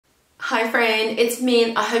Hi friend, it's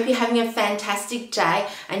Min. I hope you're having a fantastic day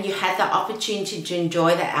and you had the opportunity to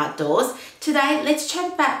enjoy the outdoors. Today, let's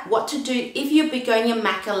chat about what to do if your Begonia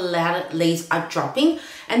Maculata leaves are dropping.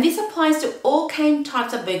 And this applies to all kind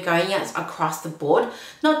types of begonias across the board,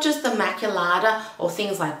 not just the maculata or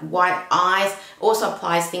things like white eyes. Also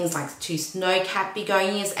applies things like to snow-capped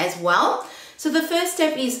begonias as well. So the first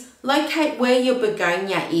step is locate where your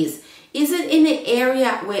begonia is. Is it in an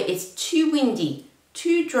area where it's too windy,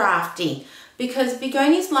 too drafty? Because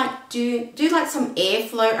begonias do like some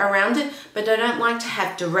airflow around it, but they don't like to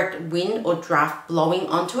have direct wind or draft blowing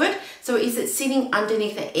onto it. So is it sitting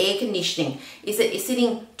underneath the air conditioning? Is it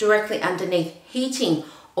sitting directly underneath heating?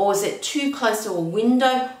 Or is it too close to a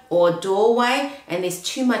window or a doorway and there's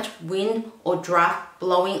too much wind or draft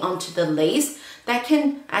blowing onto the leaves? That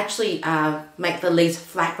can actually make the leaves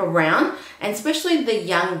flap around, and especially the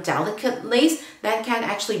young delicate leaves, that can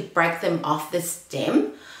actually break them off the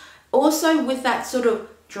stem. Also, with that sort of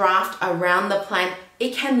draft around the plant,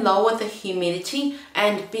 it can lower the humidity,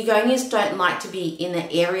 and begonias don't like to be in an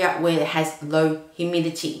area where it has low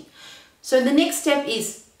humidity. So the next step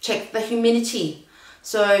is check the humidity.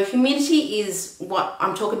 So humidity is what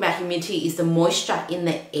I'm talking about. Humidity is the moisture in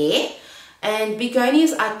the air. And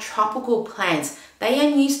begonias are tropical plants. They are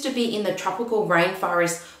used to be in the tropical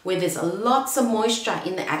rainforest where there's lots of moisture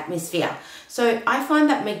in the atmosphere. So I find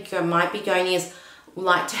that my begonias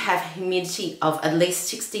like to have humidity of at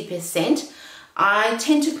least 60%. I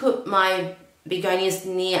tend to put my begonias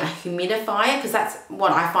near a humidifier because that's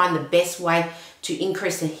what I find the best way to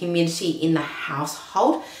increase the humidity in the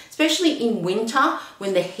household. Especially in winter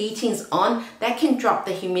when the heating's on, that can drop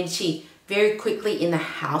the humidity very quickly in the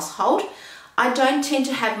household. I don't tend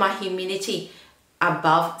to have my humidity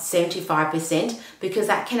above 75% because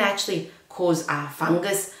that can actually cause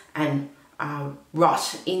fungus and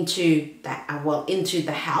rot into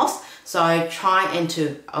the house. So I try and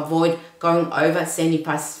to avoid going over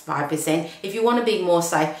 75%. If you want to be more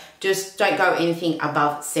safe, just don't go anything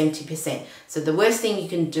above 70%. So the worst thing you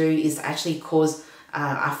can do is actually cause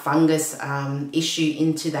a fungus issue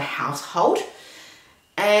into the household.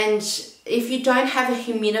 And if you don't have a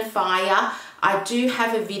humidifier, I do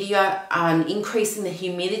have a video on increasing the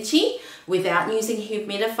humidity without using a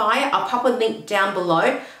humidifier. I'll pop a link down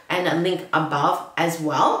below and a link above as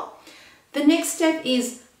well. The next step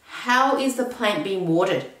is, how is the plant being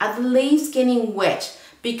watered? Are the leaves getting wet?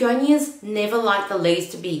 Begonias never like the leaves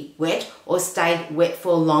to be wet or stay wet for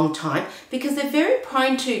a long time because they're very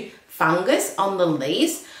prone to fungus on the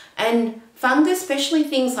leaves, and fungus, especially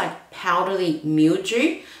things like powdery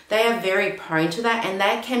mildew, they are very prone to that, and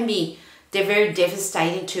they're very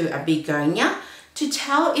devastating to a begonia. To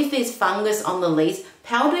tell if there's fungus on the leaves,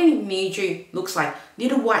 powdery mildew looks like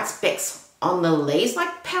little white specks on the leaves,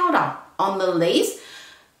 like powder on the leaves.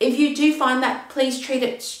 If you do find that, please treat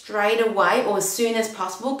it straight away or as soon as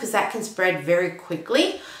possible because that can spread very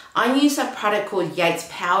quickly. I use a product called Yates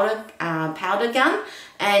powder gun,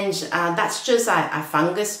 and that's just a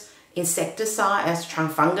fungus insecticide, a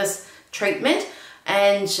fungus treatment.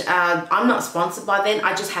 And I'm not sponsored by them.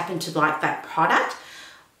 I just happen to like that product.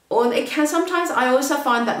 Or it can sometimes, I also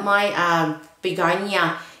find that my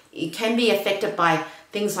begonia, it can be affected by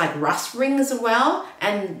things like rust rings as well.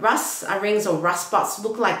 And rust rings or rust spots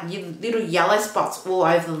look like little yellow spots all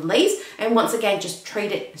over the leaves. And once again, just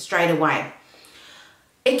treat it straight away.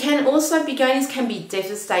 It can also, begonias can be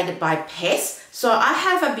devastated by pests. So I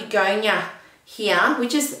have a begonia here,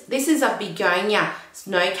 this is a begonia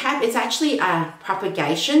snowcap. It's actually a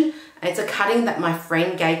propagation. It's a cutting that my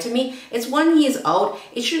friend gave to me. It's 1 year old.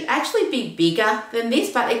 It should actually be bigger than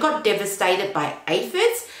this, but it got devastated by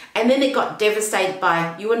aphids, and then it got devastated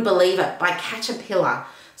by, you wouldn't believe it, by caterpillar.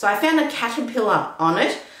 So I found a caterpillar on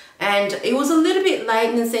it, and it was a little bit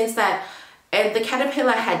late in the sense that the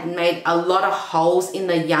caterpillar had made a lot of holes in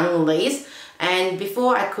the young leaves, and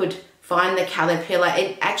before I could find the caterpillar,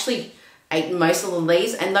 it actually ate most of the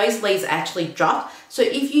leaves, and those leaves actually dropped. So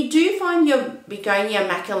if you do find your Begonia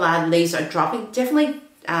Maculaa leaves are dropping, definitely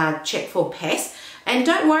check for pests. And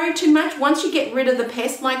don't worry too much. Once you get rid of the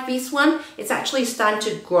pest like this one, it's actually starting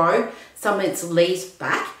to grow some of its leaves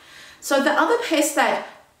back. So the other pests that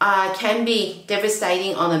can be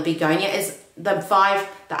devastating on a begonia is the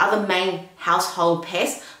other main household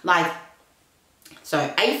pests, like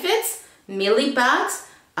aphids, mealybugs,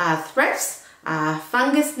 thrips,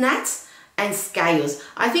 fungus gnats, and scales.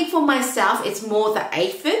 I think for myself, it's more the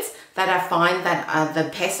aphids that I find that the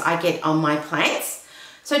pests I get on my plants.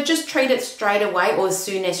 So just treat it straight away or as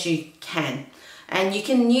soon as you can. And you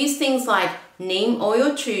can use things like neem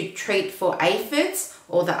oil to treat for aphids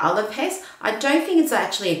or the other pests. I don't think it's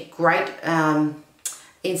actually a great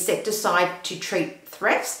insecticide to treat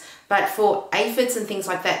thrips, but for aphids and things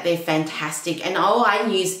like that, they're fantastic. And all I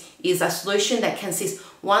use is a solution that consists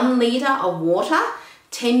 1 liter of water,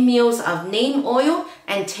 10 mils of neem oil,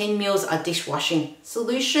 and 10 mils of dishwashing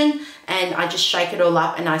solution, and I just shake it all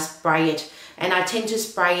up and I spray it. And I tend to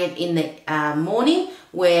spray it in the morning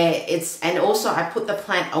where and also I put the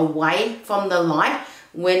plant away from the light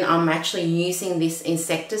when I'm actually using this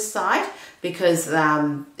insecticide, because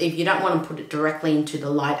if you don't want to put it directly into the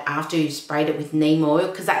light after you sprayed it with neem oil,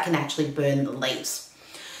 because that can actually burn the leaves.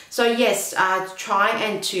 So yes, try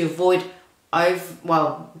and to avoid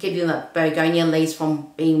getting the begonia leaves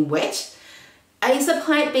from being wet. Is the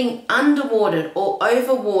plant being underwatered or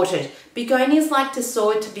overwatered? Begonias like the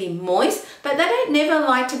soil to be moist, but they don't never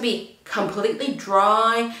like to be completely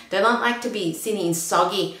dry. They don't like to be sitting in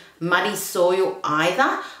soggy, muddy soil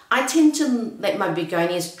either. I tend to let my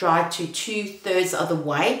begonias dry to 2/3 of the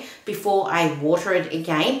way before I water it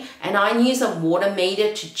again, and I use a water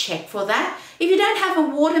meter to check for that. If you don't have a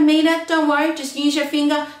water meter, don't worry, just use your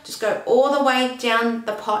finger, just go all the way down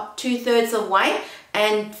the pot 2/3 of the way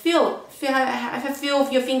and have a feel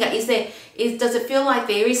of your finger. Does it feel like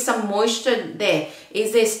there is some moisture there?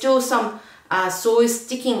 Is there still some soil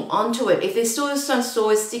sticking onto it? If there's still some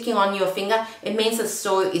soil sticking on your finger, it means the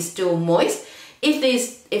soil is still moist. If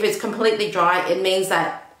it's completely dry, it means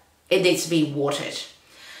that it needs to be watered.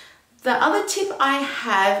 The other tip I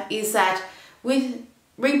have is that with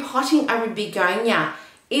repotting a begonia,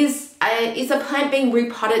 is a plant being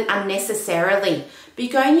repotted unnecessarily?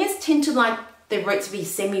 Begonias tend to like the roots to be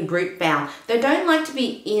semi-root bound. They don't like to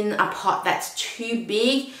be in a pot that's too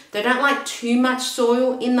big. They don't like too much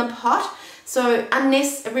soil in the pot. So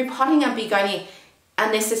repotting a begonia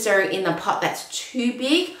unnecessary in the pot that's too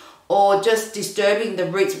big, or just disturbing the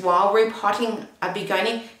roots while repotting a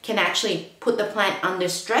begonia, can actually put the plant under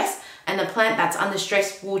stress, and the plant that's under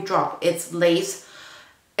stress will drop its leaves.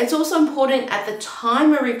 It's also important at the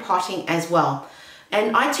time of repotting as well.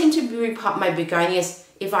 And I tend to repot my begonias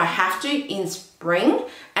if I have to in spring,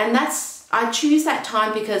 and I choose that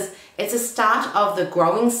time because it's the start of the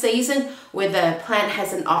growing season where the plant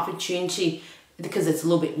has an opportunity, because it's a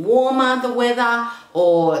little bit warmer, the weather,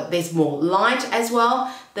 or there's more light as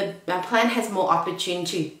well. The plant has more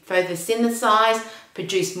opportunity to further synthesize,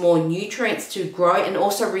 produce more nutrients to grow, and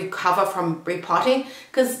also recover from repotting,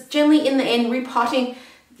 because generally in the end, repotting,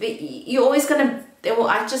 you're always going to,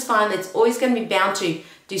 I just find it's always going to be bound to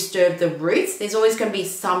disturb the roots. There's always going to be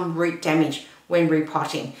some root damage when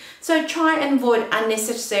repotting. So try and avoid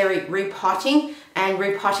unnecessary repotting, and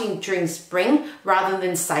repotting during spring rather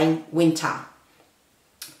than say winter.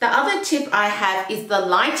 The other tip I have is the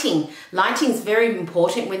lighting. Lighting is very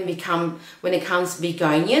important when it comes to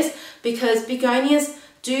begonias, because begonias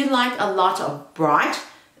do like a lot of bright,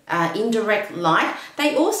 indirect light.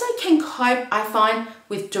 They also can cope, I find,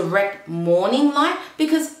 with direct morning light,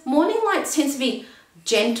 because morning light tends to be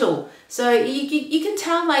gentle. So you can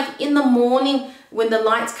tell, like in the morning when the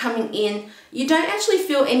light's coming in, you don't actually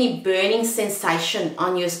feel any burning sensation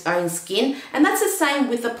on your own skin, and that's the same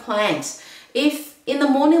with the plants. If in the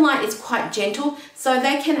morning light it's quite gentle, so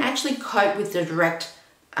they can actually cope with the direct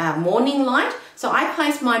morning light. So I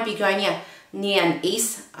place my begonia near an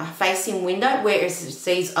east facing window where it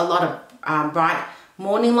receives a lot of bright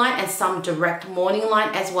morning light and some direct morning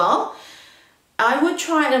light as well. I would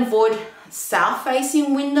try and avoid south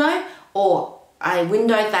facing window, or a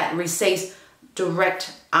window that receives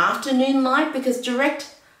direct afternoon light, because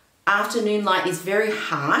direct afternoon light is very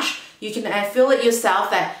harsh. You can feel it yourself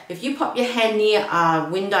that if you pop your hand near a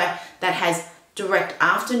window that has direct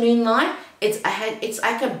afternoon light, it's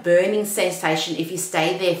like a burning sensation if you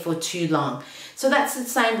stay there for too long. So that's the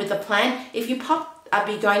same with the plant. If you pop a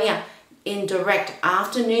begonia in direct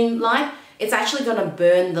afternoon light, it's actually going to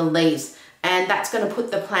burn the leaves, and that's going to put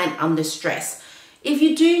the plant under stress. If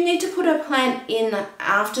you do need to put a plant in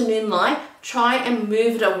afternoon light, try and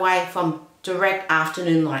move it away from direct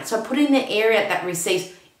afternoon light. So put it in the area that receives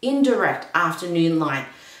indirect afternoon light.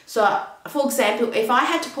 So for example, if I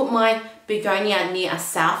had to put my begonia near a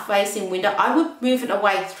south facing window, I would move it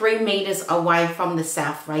away 3 meters away from the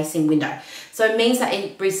south facing window. So it means that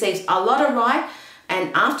it receives a lot of light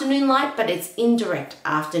and afternoon light, but it's indirect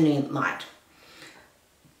afternoon light.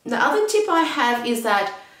 The other tip I have is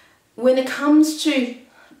that when it comes to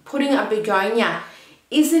putting a begonia,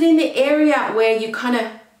 is it in the area where you kind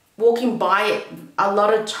of walking by it a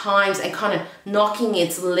lot of times and kind of knocking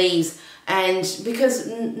its leaves? And because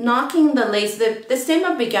knocking the leaves, the stem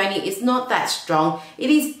of begonia is not that strong. It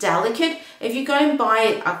is delicate. If you're going by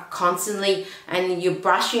it constantly and you're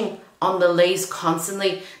brushing on the leaves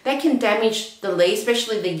constantly, that can damage the leaves,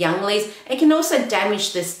 especially the young leaves. It can also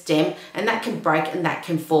damage the stem, and that can break and that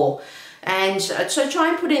can fall. And so try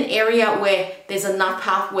and put an area where there's enough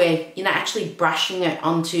path where you're not actually brushing it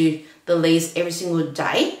onto the leaves every single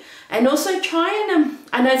day. And also try and,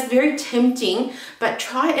 I know it's very tempting, but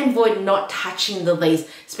try and avoid not touching the leaves,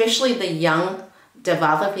 especially the young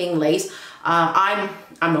developing leaves. I'm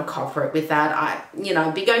a culprit with that.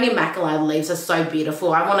 Begonia Maculata leaves are so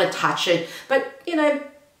beautiful. I want to touch it, but plants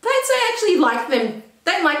don't actually like them.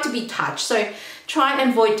 Don't like to be touched. So try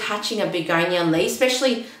and avoid touching a begonia leaf,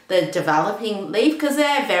 especially the developing leaf, because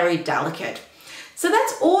they're very delicate. So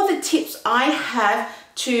that's all the tips I have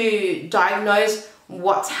to diagnose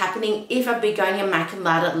what's happening if a Begonia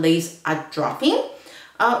Maculata leaves are dropping.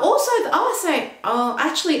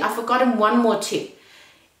 Actually, I've forgotten one more tip.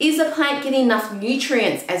 Is the plant getting enough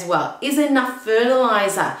nutrients as well? Is there enough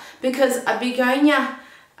fertilizer? Because a begonia,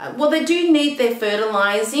 they do need their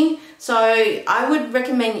fertilizing. So I would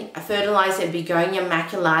recommend fertilize a Begonia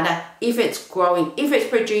Maculata if it's growing, if it's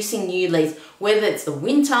producing new leaves, whether it's the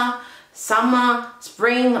winter, summer,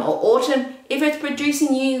 spring or autumn. If it's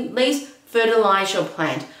producing new leaves, fertilize your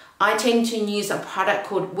plant. I tend to use a product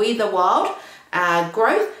called wightii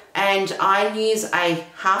growth, and I use a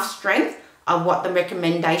half strength of what the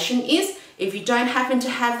recommendation is. If you don't happen to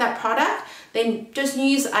have that product, then just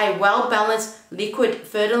use a well-balanced liquid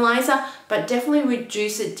fertilizer, but definitely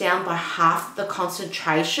reduce it down by half the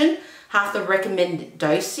concentration, half the recommended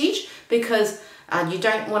dosage, because you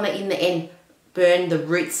don't want to in the end burn the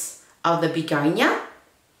roots of the begonia.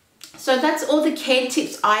 So that's all the care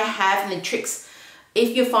tips I have and the tricks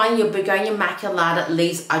if you find your Begonia Maculata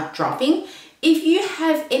leaves are dropping. If you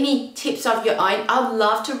have any tips of your own, I'd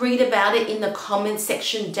love to read about it in the comment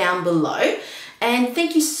section down below. And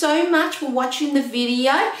thank you so much for watching the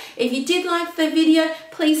video. If you did like the video,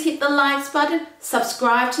 please hit the likes button,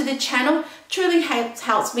 subscribe to the channel. Truly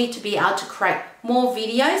helps me to be able to create more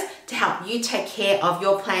videos to help you take care of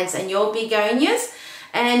your plants and your begonias.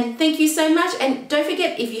 And thank you so much. And don't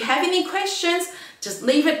forget, if you have any questions, just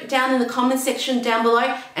leave it down in the comment section down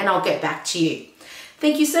below and I'll get back to you.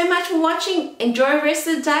 Thank you so much for watching. Enjoy the rest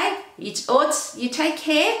of the day. You take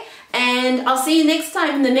care, and I'll see you next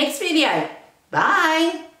time in the next video.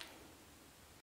 Bye.